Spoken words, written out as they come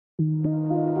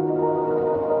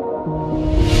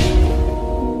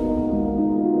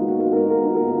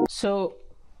So,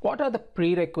 what are the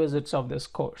prerequisites of this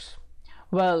course?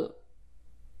 Well,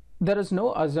 there is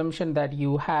no assumption that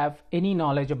you have any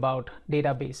knowledge about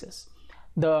databases.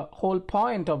 The whole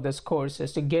point of this course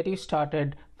is to get you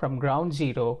started from ground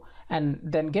zero and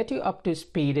then get you up to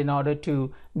speed in order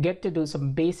to get to do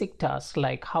some basic tasks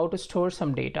like how to store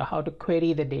some data, how to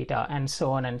query the data, and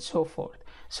so on and so forth.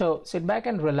 So sit back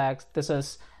and relax. This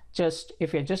is just,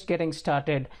 if you're just getting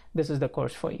started, this is the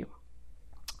course for you.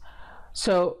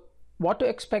 So what to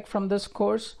expect from this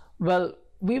course? Well,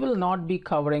 we will not be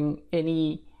covering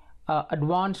any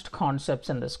advanced concepts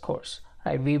in this course,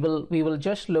 right? We will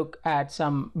just look at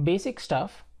some basic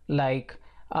stuff like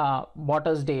what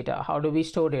is data, how do we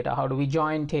store data, how do we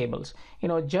join tables,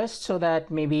 just so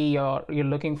that maybe you're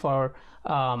looking for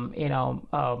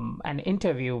an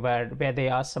interview where they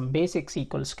ask some basic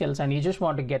SQL skills and you just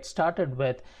want to get started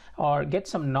with or get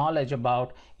some knowledge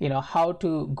about how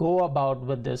to go about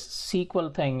with this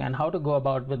SQL thing and how to go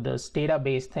about with this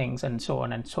database things and so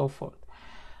on and so forth.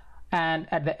 And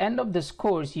at the end of this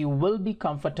course, you will be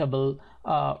comfortable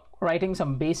writing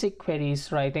some basic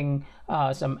queries, writing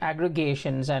some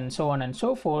aggregations and so on and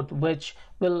so forth, which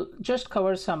will just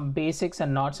cover some basics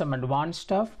and not some advanced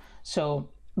stuff. So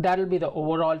that will be the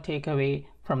overall takeaway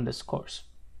from this course.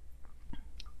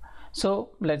 So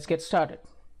let's get started.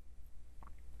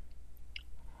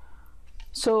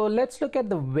 So let's look at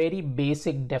the very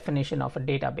basic definition of a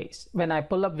database. When I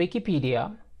pull up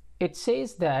Wikipedia, it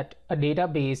says that a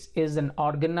database is an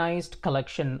organized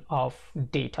collection of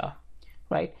data,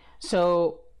 right?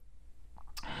 So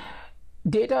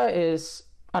data is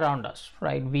around us,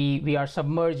 right? We are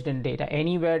submerged in data.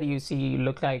 Anywhere you see, you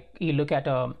look at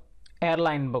a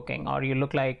airline booking, or you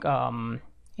look like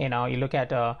you look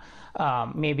at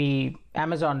maybe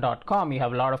Amazon.com, you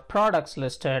have a lot of products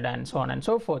listed and so on and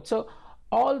so forth. So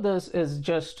all this is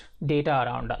just data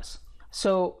around us.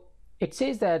 So it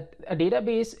says that a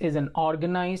database is an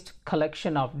organized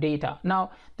collection of data.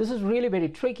 Now, this is really very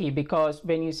tricky because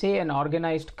when you say an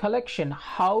organized collection,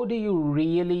 how do you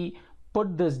really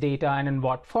put this data and in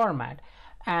what format?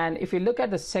 And if you look at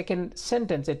the second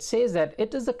sentence, it says that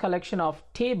it is a collection of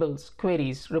tables,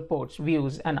 queries, reports,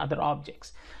 views, and other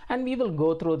objects. And we will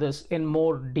go through this in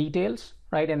more details,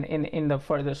 right, in the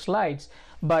further slides.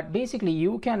 But basically,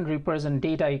 you can represent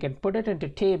data, you can put it into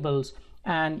tables,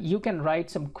 and you can write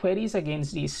some queries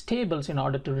against these tables in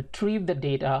order to retrieve the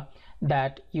data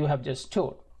that you have just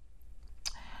stored.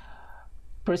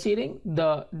 Proceeding,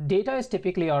 the data is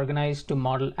typically organized to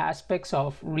model aspects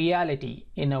of reality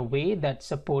in a way that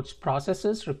supports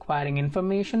processes requiring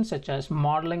information, such as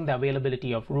modeling the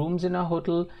availability of rooms in a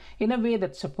hotel in a way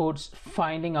that supports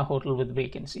finding a hotel with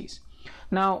vacancies.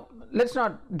 Now, let's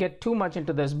not get too much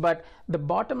into this, but the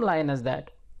bottom line is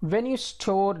that when you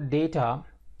store data,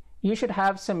 you should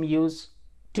have some use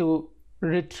to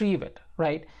retrieve it,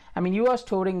 right? I mean, you are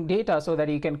storing data so that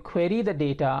you can query the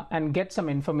data and get some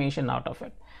information out of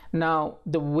it. Now,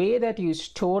 the way that you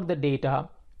store the data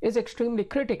is extremely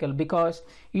critical because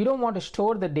you don't want to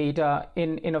store the data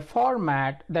in a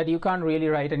format that you can't really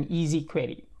write an easy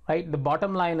query, right? The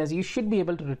bottom line is you should be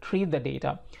able to retrieve the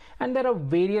data. And there are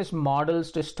various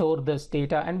models to store this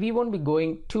data, and we won't be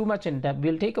going too much in depth.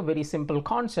 We'll take a very simple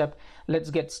concept, let's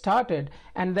get started,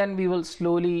 and then we will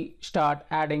slowly start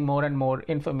adding more and more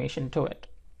information to it.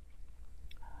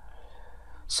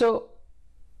 So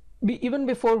even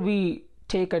before we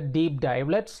take a deep dive,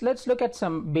 let's look at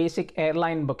some basic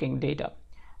airline booking data.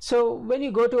 So when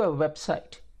you go to a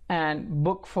website and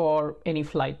book for any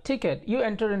flight ticket, you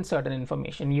enter in certain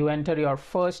information. You enter your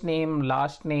first name,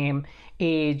 last name,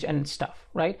 age, and stuff,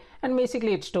 right? And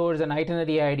basically it stores an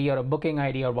itinerary ID or a booking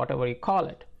ID or whatever you call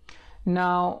it.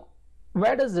 Now,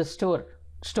 where does this store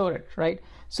it, right?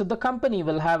 So the company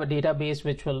will have a database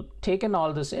which will take in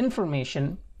all this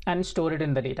information and store it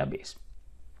in the database.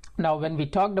 Now, when we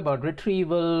talked about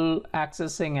retrieval,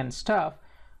 accessing, and stuff,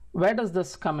 where does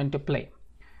this come into play?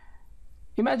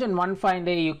 Imagine one fine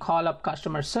day you call up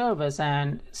customer service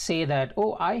and say that,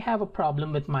 oh, I have a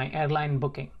problem with my airline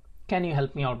booking. Can you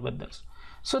help me out with this?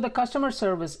 So the customer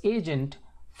service agent,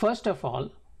 first of all,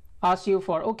 asks you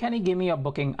for, oh, can you give me your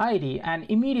booking ID? And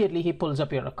immediately he pulls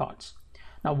up your records.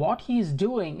 Now what he's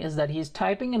doing is that he's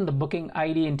typing in the booking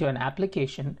ID into an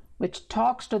application which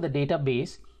talks to the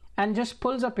database and just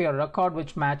pulls up your record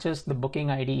which matches the booking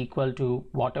ID equal to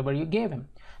whatever you gave him.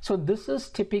 So this is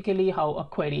typically how a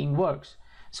querying works.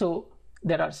 So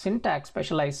there are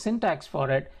specialized syntax for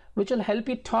it, which will help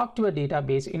you talk to a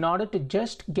database in order to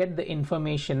just get the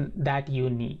information that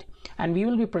you need. And we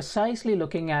will be precisely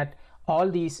looking at all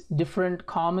these different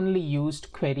commonly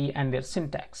used query and their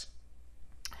syntax.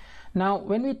 Now,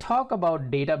 when we talk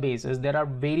about databases, there are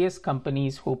various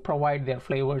companies who provide their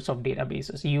flavors of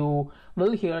databases. You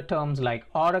will hear terms like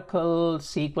Oracle,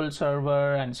 SQL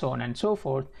Server, and so on and so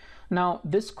forth. Now,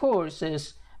 this course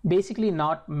is basically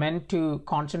not meant to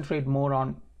concentrate more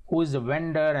on who is the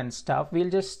vendor and stuff. We'll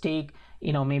just take,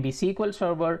 maybe SQL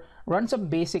Server, run some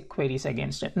basic queries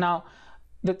against it. Now,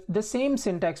 the same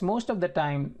syntax, most of the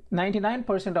time,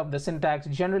 99% of the syntax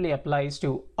generally applies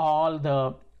to all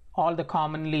the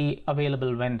commonly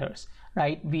available vendors,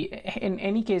 right? In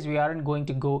any case, we aren't going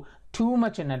to go too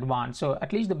much in advance. So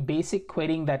at least the basic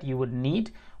querying that you would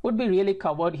need would be really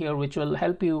covered here, which will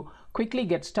help you quickly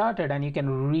get started, and you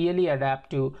can really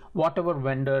adapt to whatever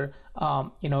vendor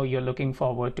you're looking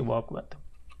forward to work with.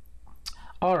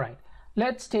 All right,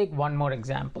 let's take one more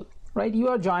example, right? You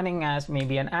are joining as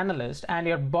maybe an analyst, and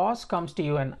your boss comes to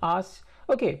you and asks,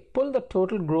 okay, pull the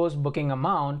total gross booking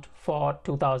amount for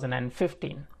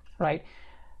 2015, right?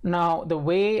 Now,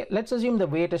 let's assume the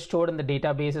way it is stored in the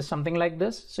database is something like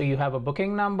this. So you have a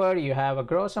booking number, you have a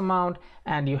gross amount,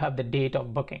 and you have the date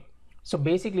of booking. So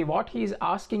basically what he's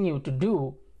asking you to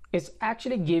do is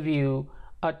actually give you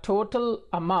a total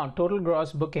amount, total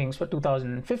gross bookings for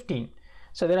 2015.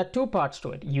 So there are two parts to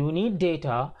it. You need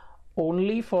data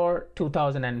only for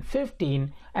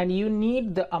 2015, and you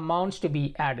need the amounts to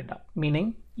be added up,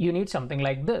 meaning you need something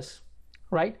like this,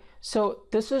 right? So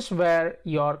this is where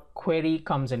your query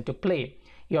comes into play.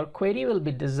 Your query will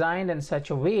be designed in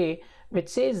such a way which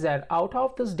says that out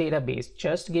of this database,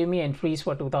 just give me entries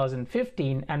for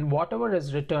 2015, and whatever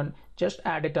is returned, just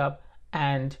add it up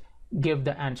and give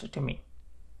the answer to me,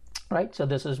 right? So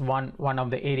this is one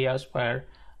of the areas where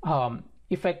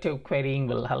effective querying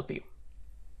will help you.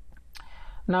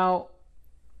 Now,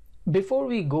 before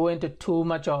we go into too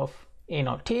much of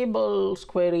tables,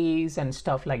 queries, and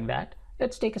stuff like that,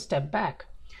 let's take a step back.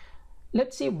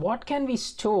 Let's see what can we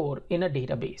store in a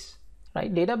database,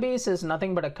 right? Database is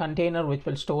nothing but a container which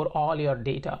will store all your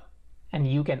data, and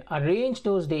you can arrange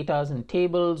those data in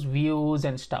tables, views,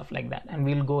 and stuff like that, and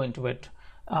we'll go into it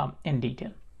in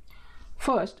detail.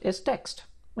 First is text,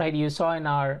 right? You saw in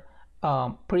our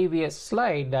previous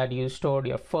slide that you stored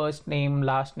your first name,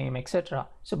 last name, etc.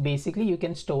 So basically you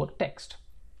can store text.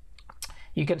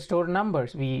 You can store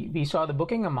numbers. We saw the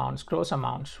booking amounts, gross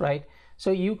amounts, right? So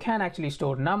you can actually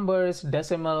store numbers,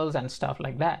 decimals, and stuff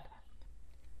like that.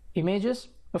 Images,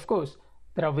 of course,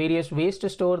 there are various ways to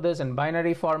store this in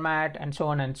binary format and so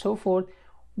on and so forth.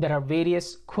 There are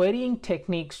various querying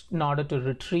techniques in order to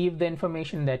retrieve the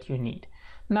information that you need.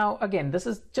 Now, again, this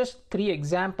is just 3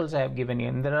 examples I have given you,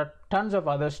 and there are tons of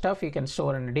other stuff you can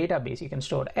store in a database. You can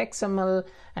store XML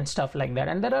and stuff like that.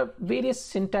 And there are various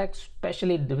syntax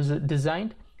specially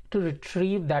designed to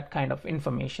retrieve that kind of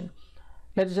information.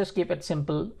 Let's just keep it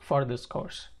simple for this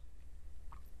course.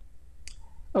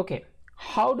 Okay,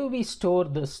 how do we store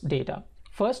this data?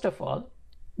 First of all,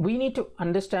 we need to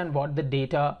understand what the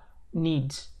data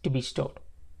needs to be stored.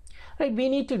 Right, we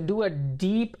need to do a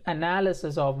deep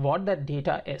analysis of what that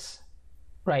data is,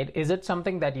 right? Is it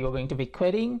something that you're going to be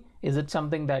querying? Is it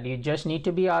something that you just need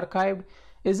to be archived?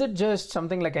 Is it just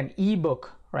something like an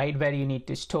ebook, right, where you need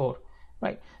to store,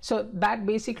 right? So that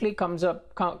basically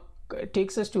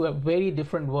takes us to a very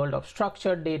different world of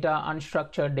structured data,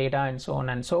 unstructured data, and so on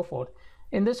and so forth.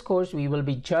 In this course, we will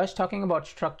be just talking about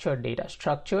structured data.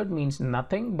 Structured means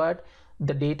nothing but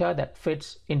the data that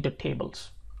fits into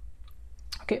tables.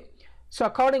 Okay. So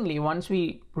accordingly, once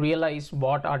we realize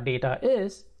what our data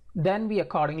is, then we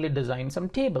accordingly design some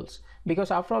tables,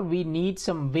 because after all, we need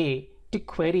some way to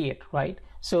query it, right?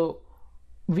 So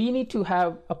we need to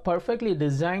have a perfectly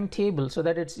designed table so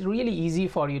that it's really easy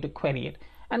for you to query it.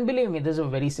 And believe me, this is a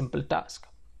very simple task.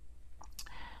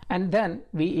 And then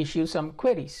we issue some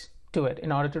queries to it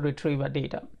in order to retrieve our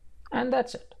data. And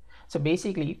that's it. So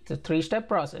basically, it's a 3-step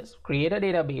process. Create a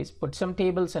database, put some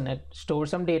tables in it, store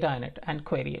some data in it, and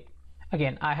query it.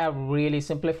 Again, I have really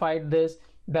simplified this.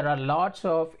 There are lots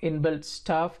of inbuilt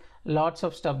stuff, lots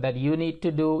of stuff that you need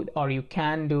to do or you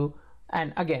can do.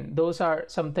 And again, those are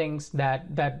some things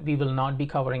that we will not be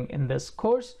covering in this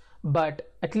course,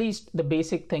 but at least the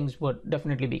basic things would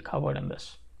definitely be covered in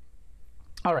this.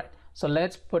 All right, so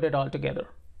let's put it all together.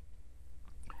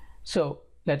 So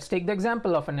let's take the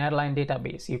example of an airline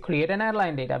database. You create an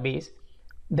airline database,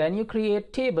 then you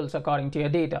create tables according to your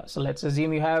data. So let's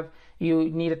assume you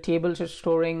need a table for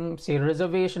storing, say,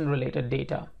 reservation related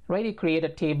data, right? You create a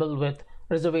table with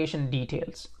reservation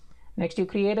details. Next, you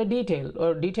create a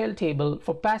detailed table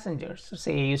for passengers. So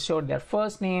say you stored their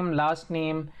first name, last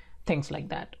name, things like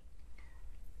that.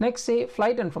 Next, say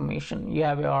flight information. You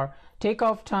have your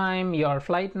takeoff time, your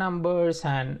flight numbers,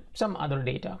 and some other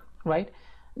data, right?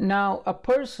 Now, a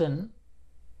person,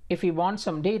 if he wants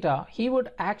some data, he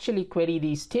would actually query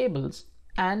these tables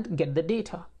and get the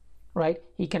data, right?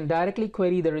 He can directly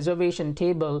query the reservation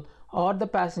table or the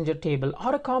passenger table,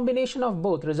 or a combination of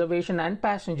both reservation and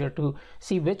passenger, to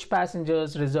see which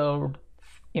passengers reserved,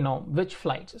 which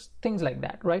flights, things like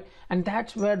that, right? And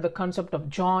that's where the concept of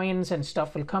joins and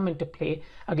stuff will come into play.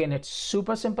 Again, it's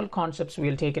super simple concepts.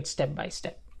 We'll take it step by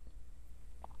step.